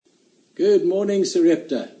Good morning,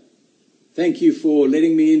 Sarepta. Thank you for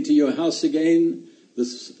letting me into your house again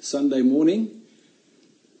this Sunday morning.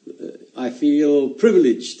 I feel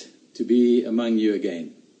privileged to be among you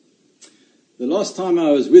again. The last time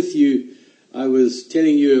I was with you, I was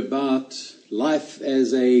telling you about life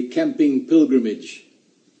as a camping pilgrimage.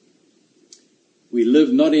 We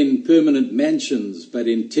live not in permanent mansions, but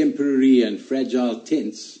in temporary and fragile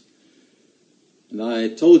tents. And I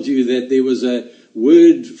told you that there was a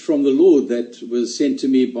word from the Lord that was sent to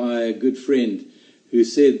me by a good friend who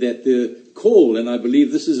said that the call, and I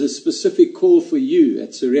believe this is a specific call for you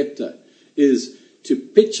at Sarepta, is to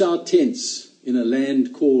pitch our tents in a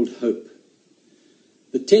land called hope.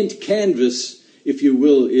 The tent canvas, if you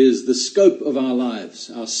will, is the scope of our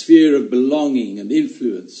lives, our sphere of belonging and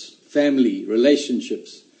influence, family,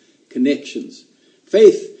 relationships, connections.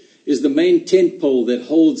 Faith is the main tent pole that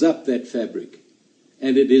holds up that fabric.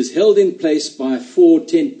 And it is held in place by 4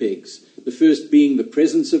 tent pegs. The first being the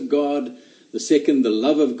presence of God, the second, the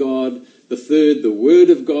love of God, the third, the word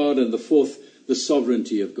of God, and the fourth, the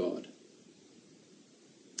sovereignty of God.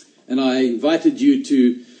 And I invited you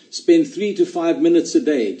to spend 3 to 5 minutes a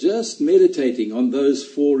day just meditating on those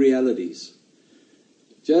 4 realities.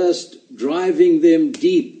 Just driving them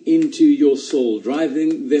deep into your soul,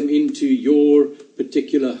 driving them into your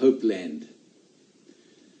particular hope land.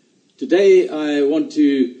 Today I want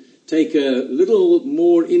to take a little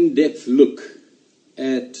more in-depth look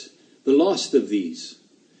at the last of these,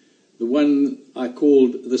 the one I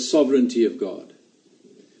called the sovereignty of God.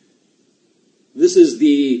 This is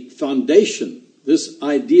the foundation, this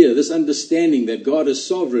idea, this understanding that God is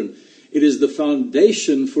sovereign. It is the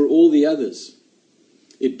foundation for all the others.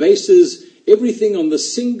 It bases everything on the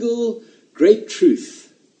single great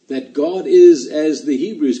truth that God is, as the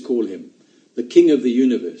Hebrews call him, the King of the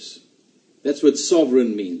universe. That's what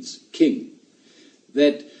sovereign means, king.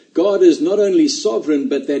 That God is not only sovereign,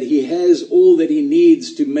 but that he has all that he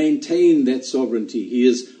needs to maintain that sovereignty. He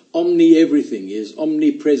is omni-everything. He is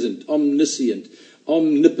omnipresent, omniscient,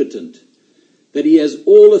 omnipotent. That he has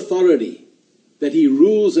all authority. That he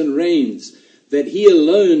rules and reigns. That he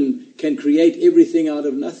alone can create everything out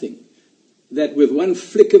of nothing. That with one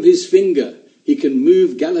flick of his finger, he can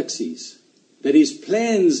move galaxies. That his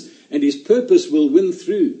plans and his purpose will win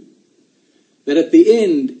through. That at the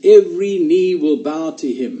end, every knee will bow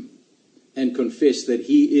to him and confess that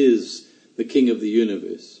he is the King of the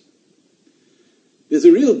universe. There's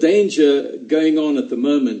a real danger going on at the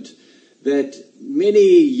moment that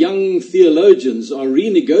many young theologians are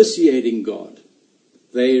renegotiating God.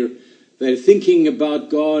 They're thinking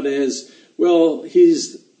about God as, well,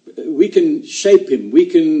 we can shape him, we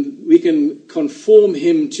can conform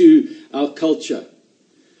him to our culture.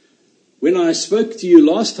 When I spoke to you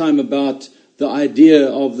last time about the idea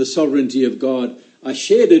of the sovereignty of God, I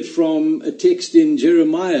shared it from a text in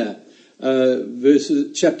Jeremiah,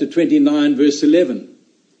 chapter 29, verse 11.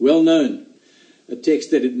 Well known. A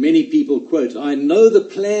text that many people quote. I know the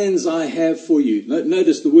plans I have for you.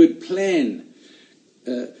 Notice the word plan.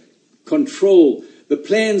 Control. The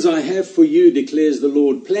plans I have for you, declares the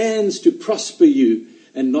Lord. Plans to prosper you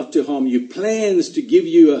and not to harm you. Plans to give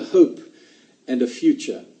you a hope and a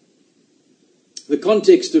future. The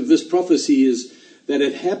context of this prophecy is that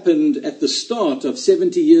it happened at the start of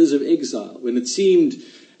 70 years of exile, when it seemed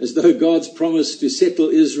as though God's promise to settle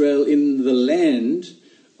Israel in the land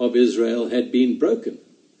of Israel had been broken.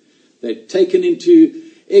 They'd taken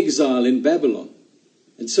into exile in Babylon.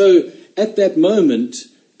 And so at that moment,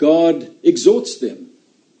 God exhorts them.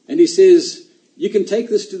 And he says, you can take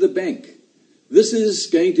this to the bank. This is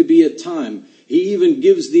going to be a time. He even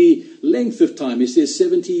gives the length of time. He says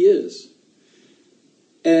 70 years.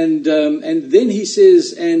 And then he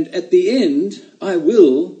says, and at the end, I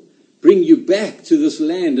will bring you back to this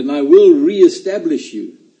land and I will reestablish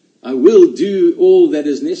you. I will do all that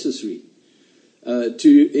is necessary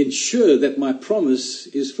to ensure that my promise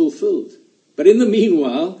is fulfilled. But in the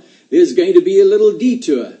meanwhile, there's going to be a little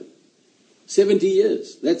detour. 70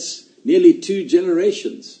 years. That's nearly 2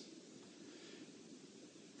 generations.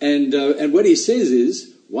 And what he says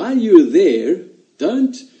is, while you're there,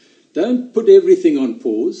 don't put everything on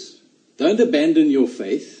pause. Don't abandon your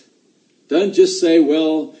faith. Don't just say,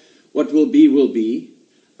 well, what will be, will be.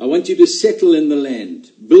 I want you to settle in the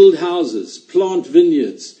land, build houses, plant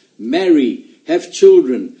vineyards, marry, have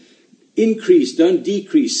children, increase, don't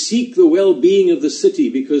decrease. Seek the well-being of the city,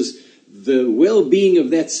 because the well-being of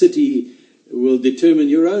that city will determine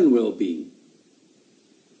your own well-being.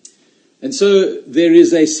 And so there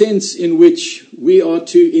is a sense in which we are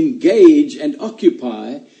to engage and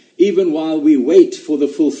occupy even while we wait for the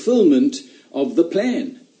fulfillment of the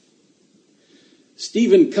plan.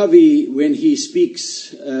 Stephen Covey, when he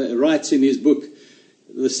speaks, writes in his book,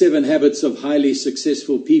 The 7 Habits of Highly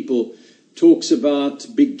Successful People, talks about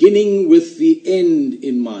beginning with the end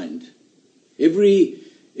in mind. Every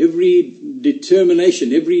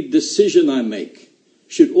determination, every decision I make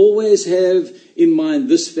should always have in mind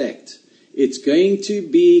this fact. It's going to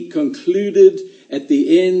be concluded at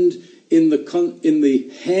the end in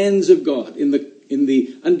the hands of God, in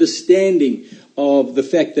the understanding of the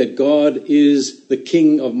fact that God is the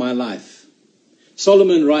King of my life.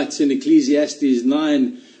 Solomon writes in Ecclesiastes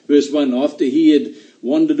 9, verse 1, after he had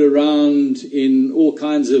wandered around in all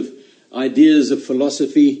kinds of ideas of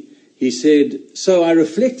philosophy, he said, "So I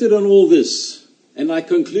reflected on all this, and I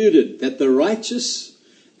concluded that the righteous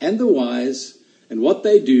and the wise and what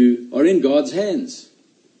they do are in God's hands.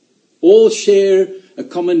 All share a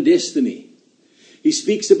common destiny." He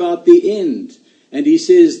speaks about the end, and he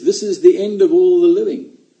says, this is the end of all the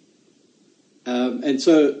living. And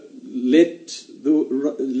so let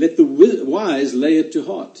the wise lay it to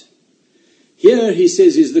heart. Here, he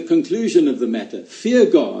says, is the conclusion of the matter. Fear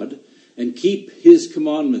God and keep his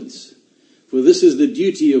commandments, for this is the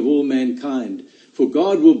duty of all mankind. For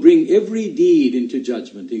God will bring every deed into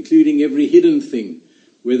judgment, including every hidden thing,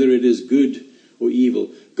 whether it is good or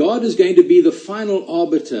evil. God is going to be the final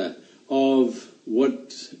arbiter of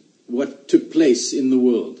what took place in the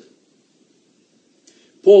world.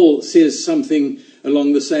 Paul says something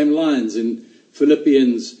along the same lines in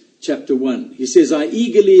Philippians chapter 1. He says, "I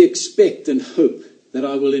eagerly expect and hope that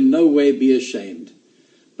I will in no way be ashamed,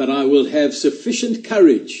 but I will have sufficient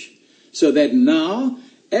courage so that now,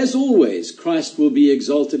 as always, Christ will be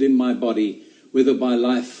exalted in my body, whether by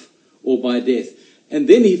life or by death." And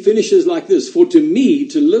then he finishes like this, "For to me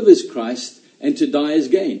to live is Christ and to die is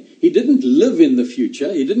gain." He didn't live in the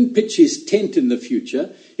future. He didn't pitch his tent in the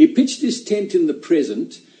future. He pitched his tent in the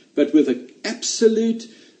present, but with an absolute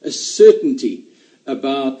certainty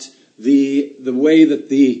about the way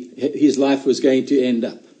that his life was going to end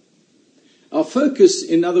up. Our focus,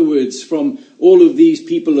 in other words, from all of these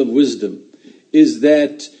people of wisdom, is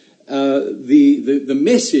that the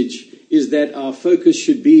message is that our focus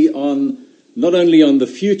should be on not only on the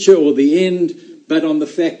future or the end, but on the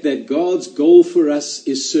fact that God's goal for us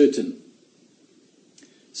is certain.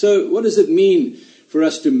 So what does it mean for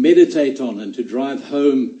us to meditate on and to drive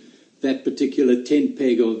home that particular tent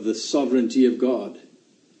peg of the sovereignty of God?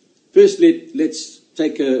 First, let's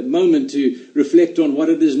take a moment to reflect on what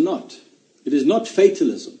it is not. It is not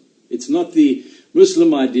fatalism. It's not the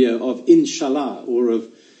Muslim idea of inshallah or of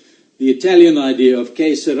the Italian idea of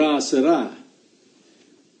que sera, sera.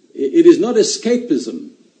 It is not escapism.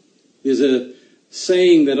 There's a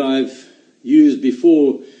saying that I've used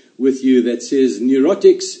before with you that says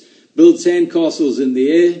neurotics build sandcastles in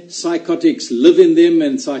the air, psychotics live in them,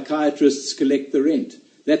 and psychiatrists collect the rent.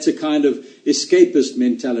 That's a kind of escapist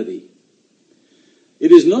mentality.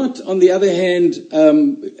 It is not, on the other hand,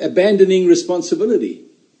 abandoning responsibility.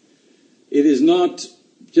 It is not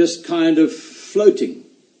just kind of floating.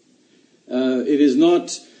 It is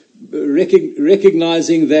not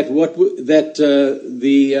recognizing that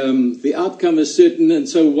the outcome is certain, and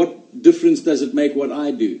so what difference does it make what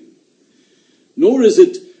I do? Nor is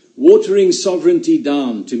it watering sovereignty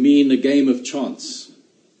down to mean a game of chance.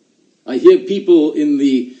 I hear people in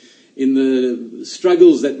the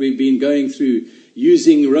struggles that we've been going through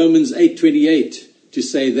using Romans 8:28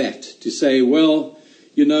 to say, well,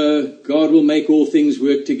 you know, God will make all things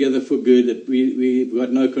work together for good. We've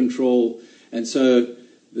got no control, and so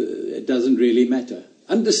it doesn't really matter.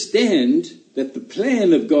 Understand that the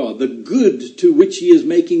plan of God, the good to which he is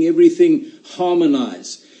making everything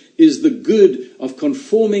harmonize, is the good of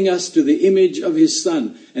conforming us to the image of his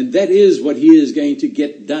Son. And that is what he is going to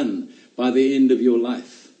get done by the end of your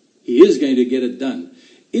life. He is going to get it done.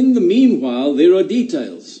 In the meanwhile, there are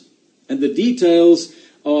details. And the details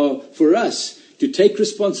are for us to take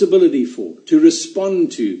responsibility for, to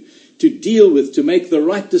respond to deal with, to make the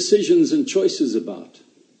right decisions and choices about.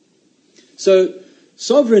 So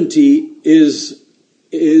sovereignty is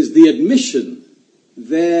the admission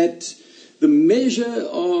that the measure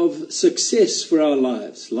of success for our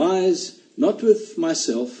lives lies not with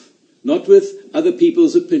myself, not with other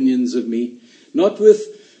people's opinions of me, not with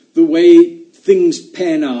the way things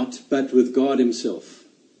pan out, but with God himself.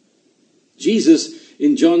 Jesus,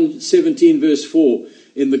 in John 17, verse 4,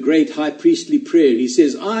 in the great high priestly prayer, he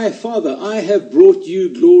says, Father, I have brought you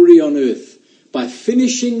glory on earth by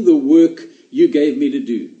finishing the work you gave me to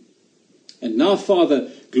do. And now, Father,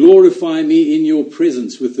 glorify me in your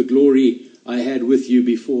presence with the glory I had with you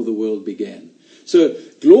before the world began. So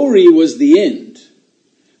glory was the end.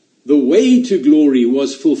 The way to glory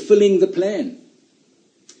was fulfilling the plan.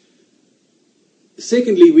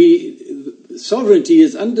 Secondly, sovereignty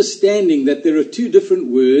is understanding that there are two different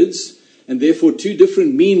words and therefore two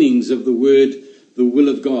different meanings of the word, the will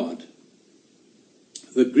of God.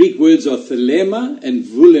 The Greek words are thelema and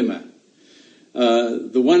vulema.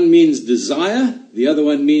 The one means desire, the other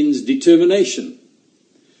one means determination.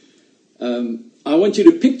 I want you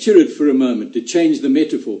to picture it for a moment, to change the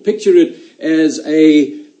metaphor. Picture it as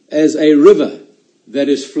a river that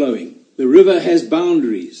is flowing. The river has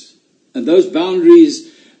boundaries, and those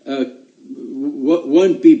boundaries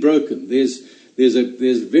won't be broken. There's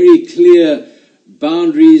very clear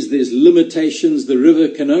boundaries, there's limitations. The river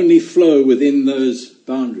can only flow within those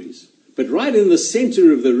boundaries. But right in the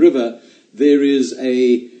center of the river, there is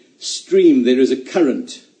a stream, there is a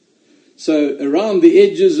current. So around the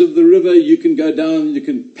edges of the river, you can go down, you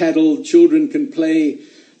can paddle, children can play.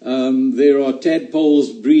 There are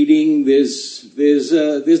tadpoles breeding. There's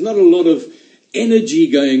not a lot of energy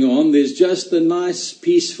going on. There's just a nice,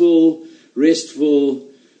 peaceful, restful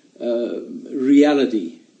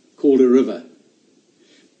reality called a river.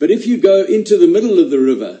 But if you go into the middle of the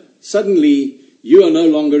river, suddenly you are no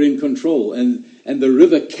longer in control, and the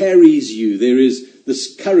river carries you. There is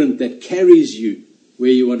this current that carries you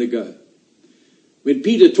where you want to go. When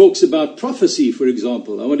Peter talks about prophecy, for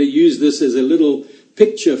example, I want to use this as a little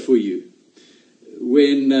picture for you.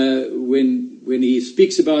 When he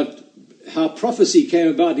speaks about how prophecy came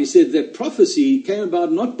about, he said that prophecy came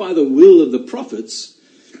about not by the will of the prophets,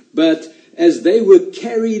 but as they were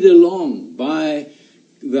carried along by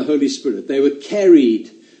the Holy Spirit. They were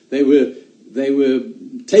carried. They were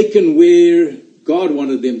taken where God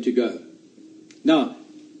wanted them to go. Now,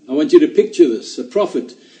 I want you to picture this: a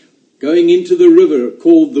prophet going into the river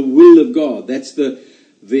called the will of God. That's the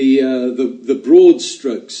broad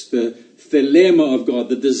strokes, the thelema of God,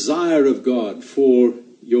 the desire of God for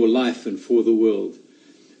your life and for the world.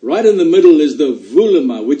 Right in the middle is the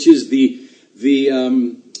vulema, which is the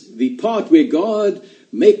part where God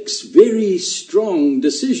makes very strong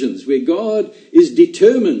decisions, where God is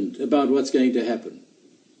determined about what's going to happen.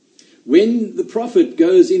 When the prophet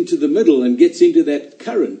goes into the middle and gets into that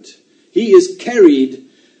current, he is carried,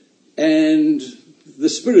 and the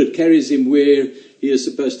Spirit carries him where he is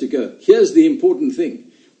supposed to go. Here's the important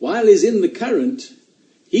thing. While he's in the current,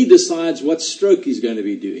 he decides what stroke he's going to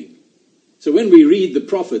be doing. So when we read the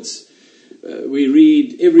prophets, we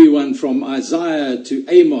read everyone from Isaiah to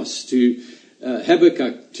Amos to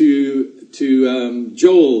Habakkuk to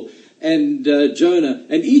Joel and Jonah,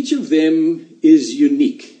 and each of them is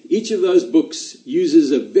unique. Each of those books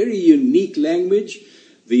uses a very unique language.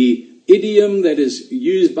 The idiom that is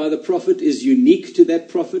used by the prophet is unique to that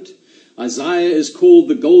prophet. Isaiah is called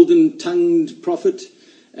the golden-tongued prophet,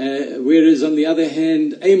 whereas on the other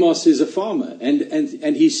hand, Amos is a farmer,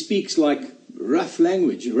 and he speaks like rough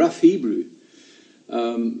language, rough Hebrew.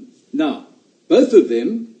 Now, both of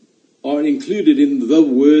them are included in the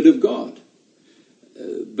Word of God.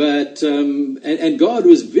 And God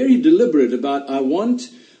was very deliberate about, I want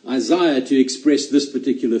Isaiah to express this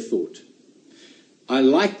particular thought. I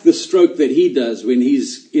like the stroke that he does when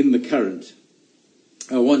he's in the current.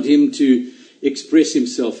 I want him to express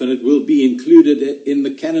himself, and it will be included in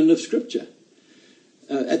the canon of Scripture.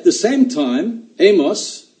 At the same time,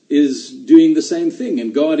 Amos is doing the same thing,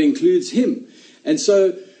 and God includes him. And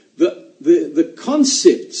so the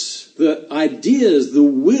concepts, the ideas, the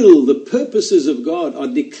will, the purposes of God are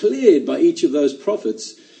declared by each of those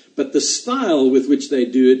prophets, but the style with which they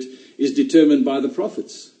do it is determined by the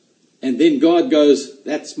prophets. And then God goes,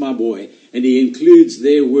 that's my boy, and he includes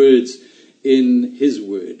their words in his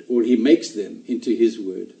word, or he makes them into his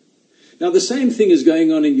word. Now, the same thing is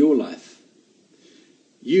going on in your life.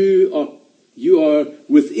 You are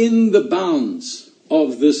within the bounds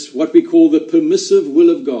of this, what we call the permissive will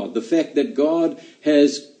of God, the fact that God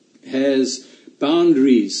has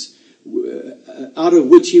boundaries out of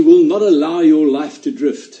which he will not allow your life to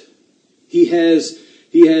drift. He has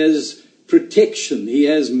protection. He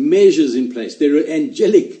has measures in place. There are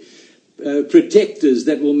angelic protectors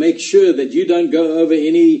that will make sure that you don't go over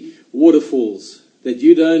any waterfalls, that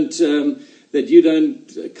you don't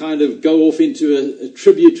kind of go off into a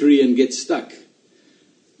tributary and get stuck.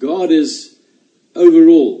 God is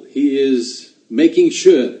overall. He is making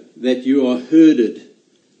sure that you are herded.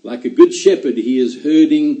 Like a good shepherd, he is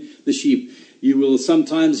herding the sheep. You will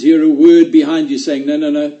sometimes hear a word behind you saying,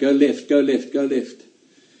 no, go left, go left, go left,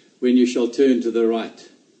 when you shall turn to the right.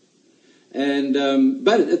 And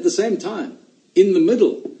but at the same time, in the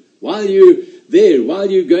middle, while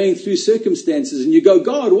you're going through circumstances and you go,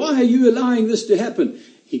 God, why are you allowing this to happen?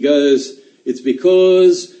 He goes, it's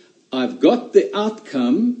because I've got the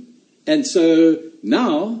outcome, and so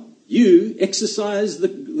now You exercise the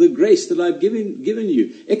grace that I've given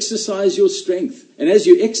you. Exercise your strength. And as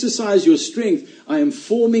you exercise your strength, I am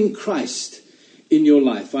forming Christ in your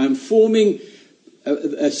life. I am forming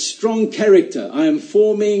a strong character. I am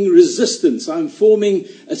forming resistance. I am forming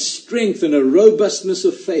a strength and a robustness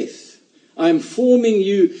of faith. I am forming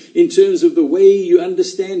you in terms of the way you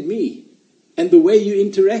understand me and the way you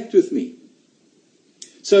interact with me.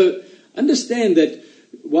 So understand that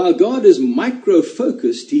while God is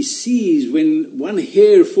micro-focused, he sees when one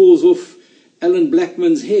hair falls off Alan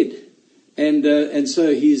Blackman's head. And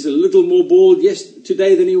so he's a little more bald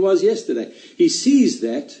today than he was yesterday. He sees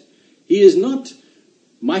that. He is not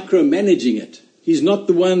micromanaging it. He's not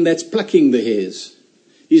the one that's plucking the hairs.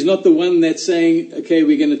 He's not the one that's saying, okay,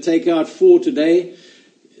 we're going to take out 4 today.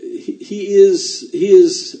 He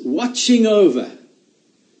is watching over.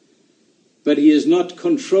 But he is not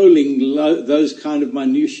controlling those kind of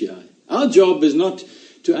minutiae. Our job is not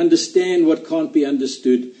to understand what can't be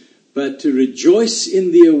understood, but to rejoice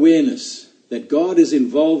in the awareness that God is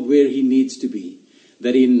involved where he needs to be,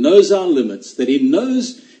 that he knows our limits, that he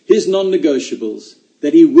knows his non-negotiables,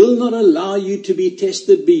 that he will not allow you to be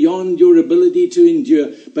tested beyond your ability to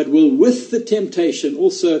endure, but will, with the temptation,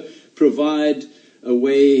 also provide a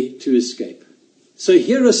way to escape. So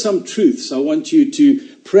here are some truths I want you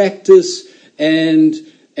to practice and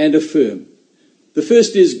affirm. The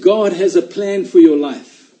first is God has a plan for your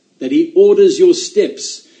life, that he orders your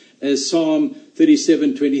steps, as Psalm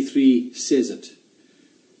 37:23 says it.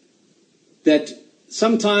 That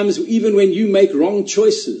sometimes even when you make wrong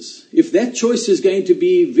choices, if that choice is going to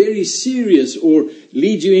be very serious or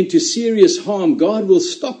lead you into serious harm, God will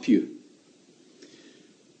stop you.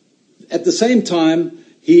 At the same time,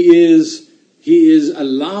 He is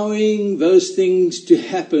allowing those things to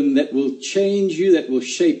happen that will change you, that will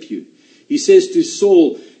shape you. He says to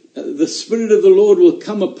Saul, the Spirit of the Lord will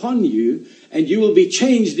come upon you and you will be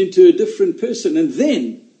changed into a different person. And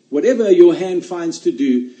then, whatever your hand finds to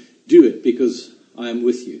do, do it because I am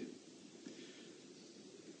with you.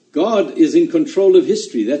 God is in control of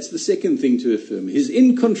history. That's the second thing to affirm. He's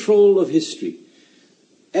in control of history.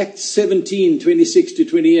 Acts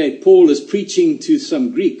 17:26-28, Paul is preaching to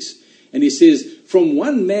some Greeks. And he says, from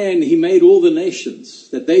one man he made all the nations,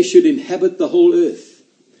 that they should inhabit the whole earth.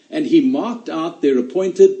 And he marked out their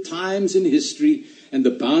appointed times in history and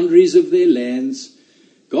the boundaries of their lands.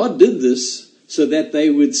 God did this so that they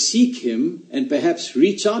would seek him and perhaps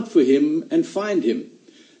reach out for him and find him,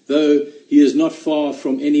 though he is not far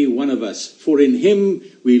from any one of us. For in him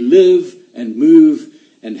we live and move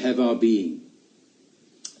and have our being.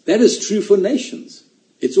 That is true for nations.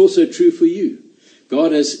 It's also true for you.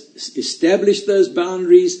 God has established those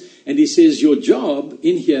boundaries, and he says your job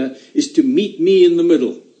in here is to meet me in the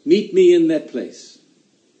middle. Meet me in that place.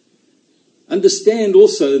 Understand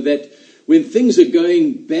also that when things are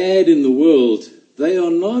going bad in the world, they are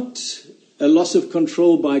not a loss of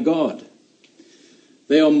control by God.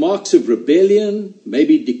 They are marks of rebellion,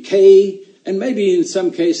 maybe decay, and maybe in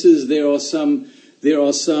some cases there are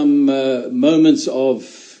some moments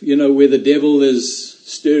of, where the devil is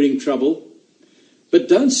stirring trouble. But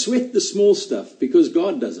don't sweat the small stuff because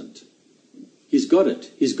God doesn't. He's got it.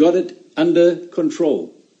 He's got it under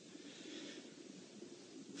control.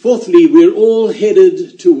 Fourthly, we're all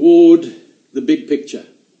headed toward the big picture.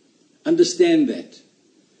 Understand that.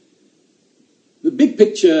 The big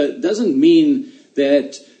picture doesn't mean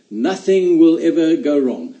that nothing will ever go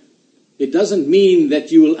wrong. It doesn't mean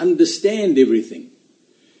that you will understand everything.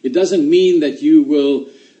 It doesn't mean that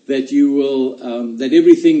that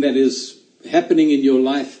everything that is happening in your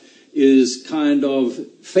life is kind of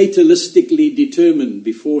fatalistically determined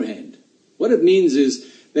beforehand. What it means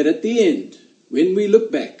is that at the end, when we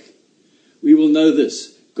look back, we will know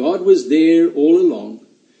this. God was there all along,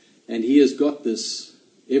 and he has got this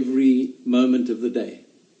every moment of the day.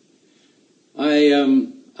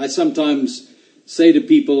 I sometimes say to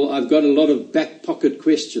people, I've got a lot of back pocket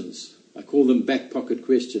questions. I call them back pocket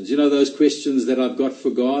questions. You know those questions that I've got for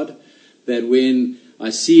God, that when I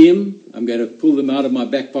see him, I'm going to pull them out of my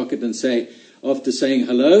back pocket and say, after saying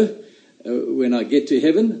hello, when I get to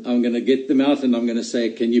heaven, I'm going to get them out and I'm going to say,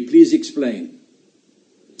 can you please explain?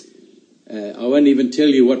 I won't even tell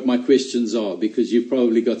you what my questions are because you've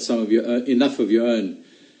probably got enough of your own.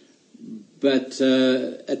 But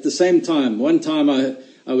at the same time, one time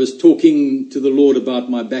I was talking to the Lord about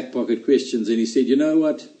my back pocket questions, and he said, you know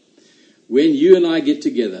what? When you and I get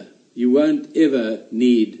together, you won't ever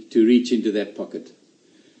need to reach into that pocket.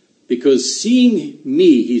 Because seeing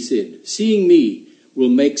me, he said, seeing me will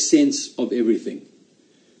make sense of everything.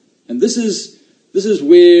 And this is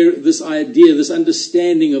where this idea, this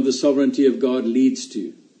understanding of the sovereignty of God leads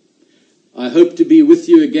to. I hope to be with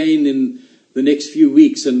you again in the next few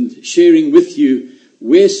weeks and sharing with you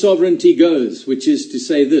where sovereignty goes, which is to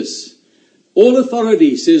say this: all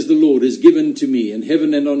authority, says the Lord, is given to me in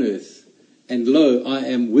heaven and on earth. And lo, I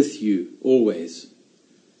am with you always.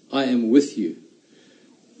 I am with you.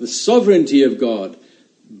 The sovereignty of God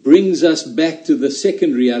brings us back to the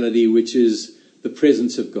second reality, which is the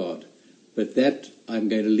presence of God. But that I'm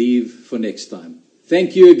going to leave for next time.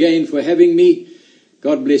 Thank you again for having me.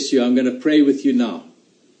 God bless you. I'm going to pray with you now.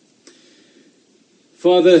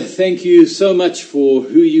 Father, thank you so much for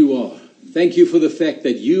who you are. Thank you for the fact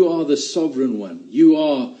that you are the sovereign one. You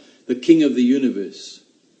are the King of the universe.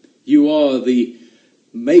 You are the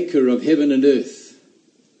maker of heaven and earth.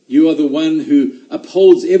 You are the one who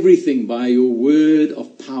upholds everything by your word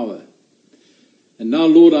of power. And now,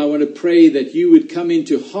 Lord, I want to pray that you would come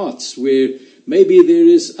into hearts where maybe there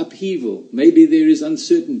is upheaval, maybe there is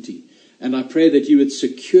uncertainty. And I pray that you would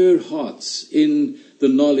secure hearts in the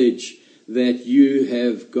knowledge that you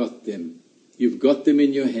have got them. You've got them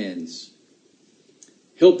in your hands.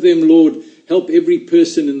 Help them, Lord. Help every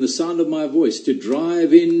person in the sound of my voice to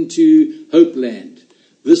drive into Hope Land,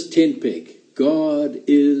 this tent peg. God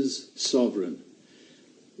is sovereign.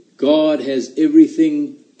 God has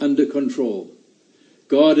everything under control.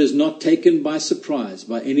 God is not taken by surprise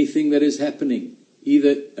by anything that is happening,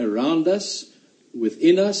 either around us,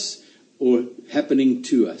 within us, or happening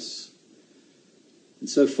to us. And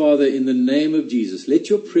so, Father, in the name of Jesus, let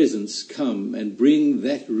your presence come and bring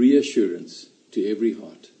that reassurance to every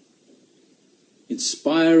heart.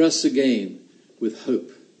 Inspire us again with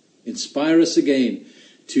hope. Inspire us again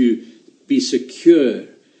to be secure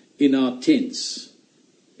in our tents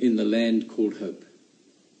in the land called hope.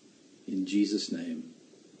 In Jesus' name.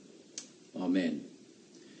 Amen.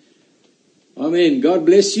 Amen. God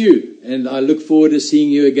bless you. And I look forward to seeing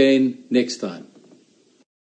you again next time.